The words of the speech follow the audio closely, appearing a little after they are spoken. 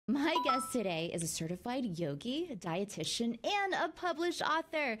My guest today is a certified yogi, a dietitian, and a published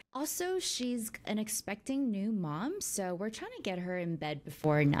author. Also, she's an expecting new mom, so we're trying to get her in bed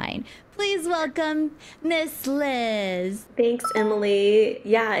before 9. Please welcome Miss Liz. Thanks, Emily.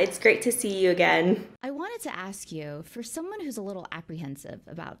 Yeah, it's great to see you again. I wanted to ask you, for someone who's a little apprehensive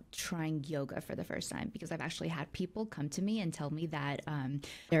about trying yoga for the first time, because I've actually had people come to me and tell me that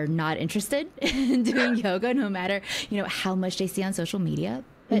they're not interested in doing yoga, no matter, how much they see on social media.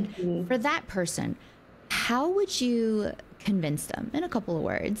 But for that person, how would you convince them, in a couple of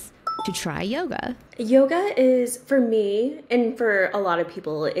words, to try yoga? Yoga is, for me, and for a lot of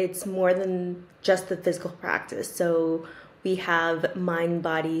people, it's more than just the physical practice. So we have mind,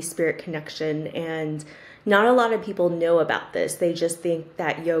 body, spirit connection, and not a lot of people know about this. They just think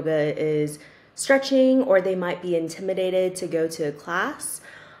that yoga is stretching, or they might be intimidated to go to a class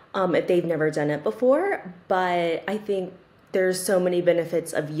if they've never done it before. But I think there's so many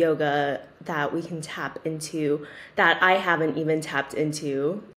benefits of yoga that we can tap into that I haven't even tapped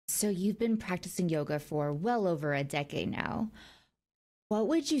into. So you've been practicing yoga for well over a decade now. What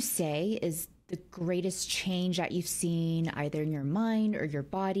would you say is the greatest change that you've seen either in your mind or your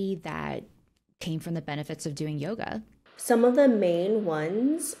body that came from the benefits of doing yoga? Some of the main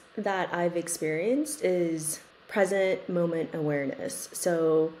ones that I've experienced is present moment awareness.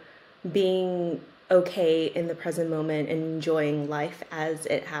 So being okay in the present moment and enjoying life as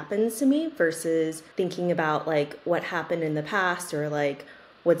it happens to me versus thinking about like what happened in the past or like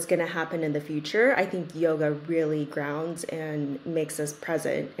what's going to happen in the future. I think yoga really grounds and makes us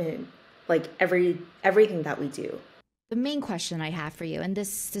present in like everything that we do. The main question I have for you, and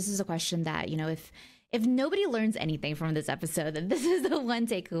this is a question that, if nobody learns anything from this episode, then this is the one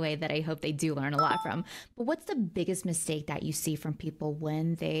takeaway that I hope they do learn a lot from. But what's the biggest mistake that you see from people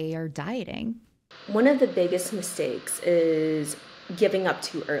when they are dieting? One of the biggest mistakes is giving up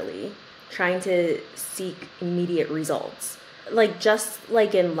too early, trying to seek immediate results. Like just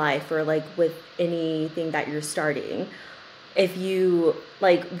like in life or like with anything that you're starting, if you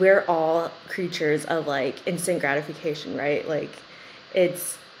like, we're all creatures of like instant gratification, right? Like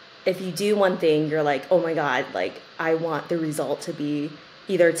it's, if you do one thing, you're like, oh my God, like I want the result to be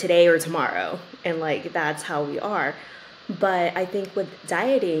either today or tomorrow. And like, that's how we are. But I think with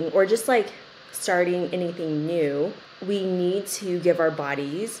dieting or just like starting anything new, we need to give our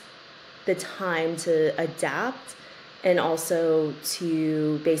bodies the time to adapt and also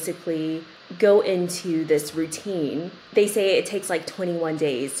to basically go into this routine. They say it takes like 21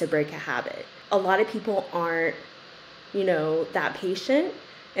 days to break a habit. A lot of people aren't, that patient.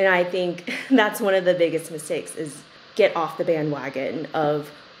 And I think that's one of the biggest mistakes is get off the bandwagon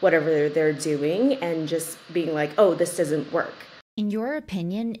of whatever they're doing and just being like, oh, this doesn't work. In your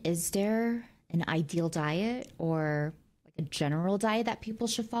opinion, is there an ideal diet or like a general diet that people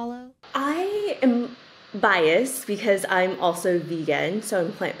should follow? I am biased because I'm also vegan, so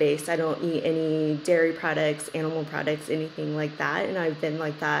I'm plant-based. I don't eat any dairy products, animal products, anything like that, and I've been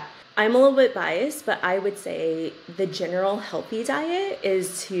like that. I'm a little bit biased, but I would say the general healthy diet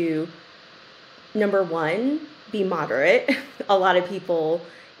is to, number one, be moderate. A lot of people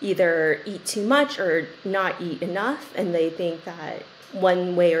either eat too much or not eat enough, and they think that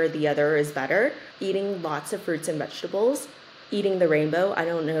one way or the other is better. Eating lots of fruits and vegetables, eating the rainbow. I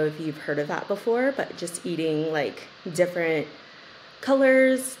don't know if you've heard of that before, but just eating like different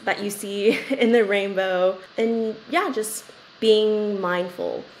colors that you see in the rainbow. And yeah, just being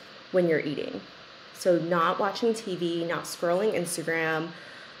mindful when you're eating. So not watching TV, not scrolling Instagram,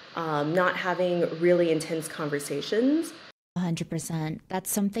 not having really intense conversations. 100%. That's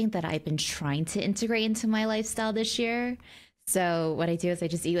something that I've been trying to integrate into my lifestyle this year. So what I do is I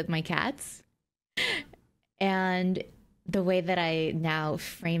just eat with my cats. And the way that I now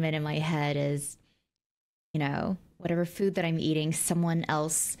frame it in my head is, whatever food that I'm eating, someone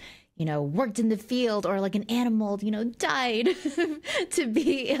else, worked in the field or like an animal, died to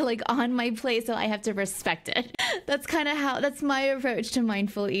be like on my plate. So I have to respect it. That's my approach to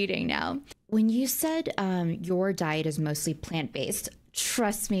mindful eating now. When you said your diet is mostly plant-based,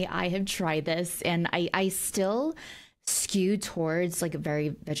 trust me, I have tried this and I still skew towards like a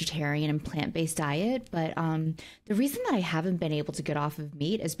very vegetarian and plant-based diet. But the reason that I haven't been able to get off of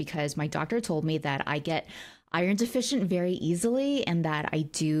meat is because my doctor told me that I get iron deficient very easily and that I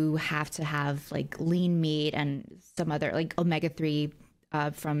do have to have like lean meat and some other like omega-3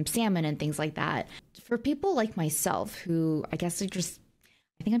 from salmon and things like that. For people like myself who I guess I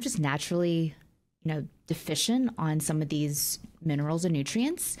think I'm just naturally, deficient on some of these minerals and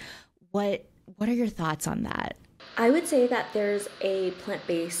nutrients. What are your thoughts on that? I would say that there's a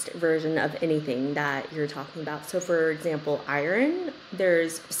plant-based version of anything that you're talking about. So for example, iron,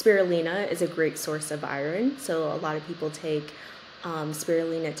 there's spirulina is a great source of iron. So a lot of people take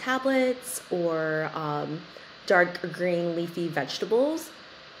spirulina tablets or dark green leafy vegetables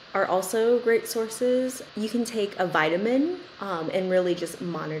are also great sources. You can take a vitamin and really just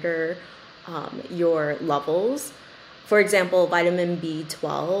monitor your levels. For example, vitamin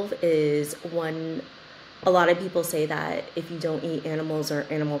B12 is one. A lot of people say that if you don't eat animals or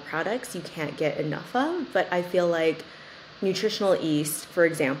animal products, you can't get enough of. But I feel like nutritional yeast, for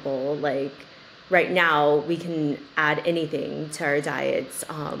example, like right now we can add anything to our diets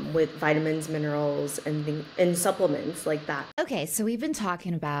with vitamins, minerals, and supplements like that. Okay, so we've been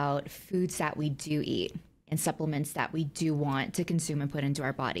talking about foods that we do eat and supplements that we do want to consume and put into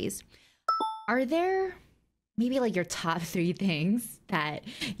our bodies. Are there maybe like your top three things that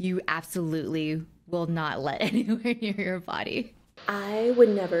you absolutely will not let anywhere near your body? I would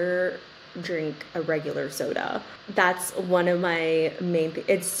never drink a regular soda. That's one of my main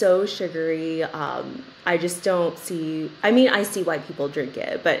it's so sugary. I just don't see, I mean, I see why people drink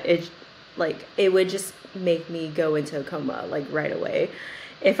it, but it would just make me go into a coma like right away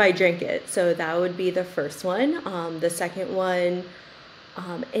if I drink it. So that would be the first one. The second one,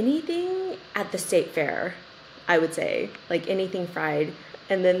 anything at the state fair, I would say, like anything fried.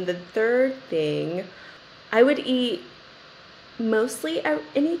 And then the third thing, I would eat mostly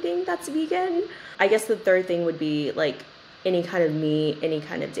anything that's vegan. I guess the third thing would be like any kind of meat, any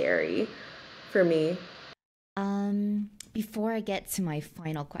kind of dairy for me. Before I get to my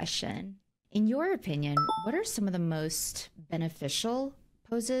final question, in your opinion, what are some of the most beneficial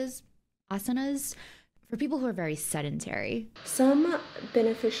poses, asanas, for people who are very sedentary? Some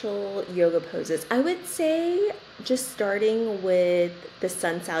beneficial yoga poses. I would say just starting with the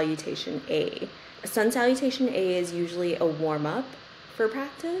sun salutation A. Sun salutation A is usually a warm up for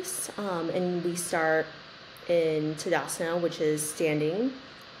practice, and we start in Tadasana, which is standing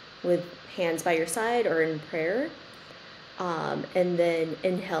with hands by your side or in prayer, and then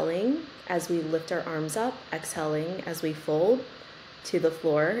inhaling as we lift our arms up, exhaling as we fold to the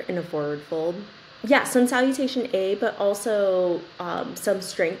floor in a forward fold. Yeah, sun salutation A, but also some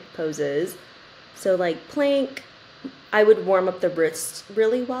strength poses. So like plank, I would warm up the wrists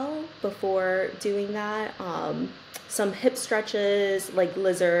really well before doing that. Some hip stretches like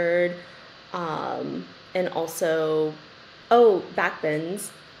lizard, and also, back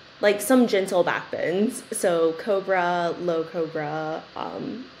bends, like some gentle back bends. So cobra, low cobra,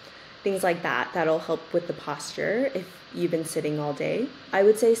 things like that. That'll help with the posture if you've been sitting all day. I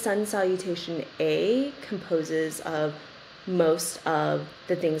would say sun salutation A composes of most of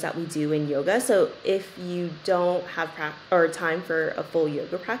the things that we do in yoga. So if you don't have time for a full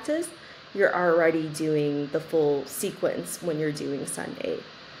yoga practice, you're already doing the full sequence when you're doing sun A.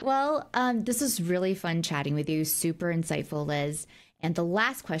 Well, this was really fun chatting with you. Super insightful, Liz. And the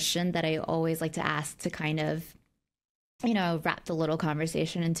last question that I always like to ask to kind of, wrap the little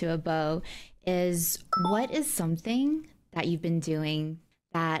conversation into a bow is, what is something that you've been doing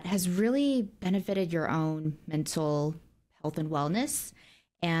that has really benefited your own mental health and wellness?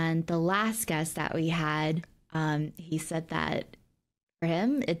 And the last guest that we had, he said that for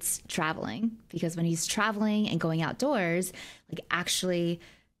him, it's traveling, because when he's traveling and going outdoors, like actually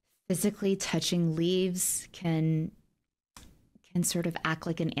physically touching leaves can sort of act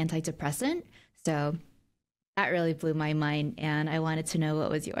like an antidepressant. So that really blew my mind, and I wanted to know what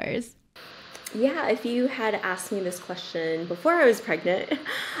was yours. Yeah, if you had asked me this question before I was pregnant,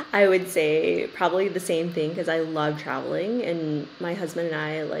 I would say probably the same thing, because I love traveling, and my husband and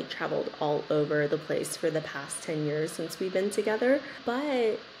I like traveled all over the place for the past 10 years since we've been together.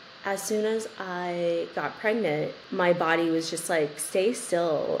 But as soon as I got pregnant, my body was just like, stay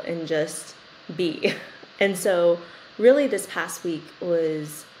still and just be. And so really this past week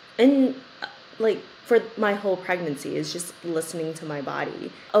was, and like for my whole pregnancy, is just listening to my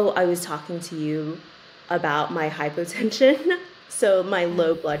body. I was talking to you about my hypotension, so my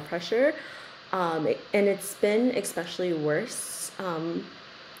low blood pressure, and it's been especially worse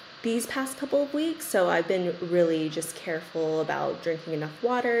these past couple of weeks. So I've been really just careful about drinking enough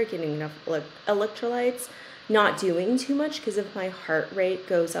water, getting enough electrolytes, not doing too much, because if my heart rate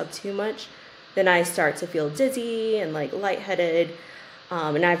goes up too much, then I start to feel dizzy and like lightheaded.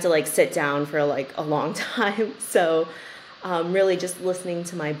 And I have to like sit down for like a long time. So really just listening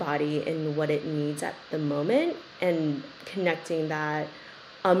to my body and what it needs at the moment, and connecting that.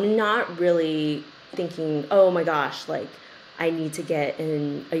 I'm not really thinking, oh my gosh, like I need to get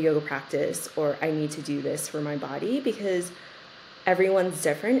in a yoga practice or I need to do this for my body, because everyone's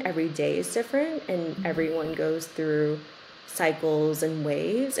different, every day is different, and Mhm. everyone goes through cycles and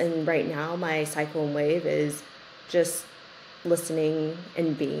waves. And right now, my cycle and wave is just listening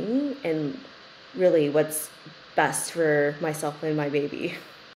and being, and really what's best for myself and my baby.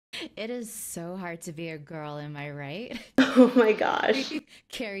 It is so hard to be a girl, am I right? Oh my gosh. We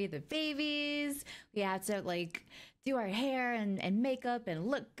carry the babies. We have to like do our hair and makeup and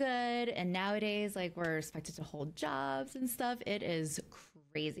look good. And nowadays, like we're expected to hold jobs and stuff. It is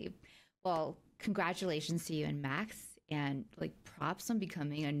crazy. Well, congratulations to you and Max, and like props on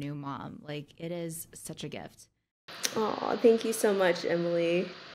becoming a new mom. Like it is such a gift. Oh, thank you so much, Emily.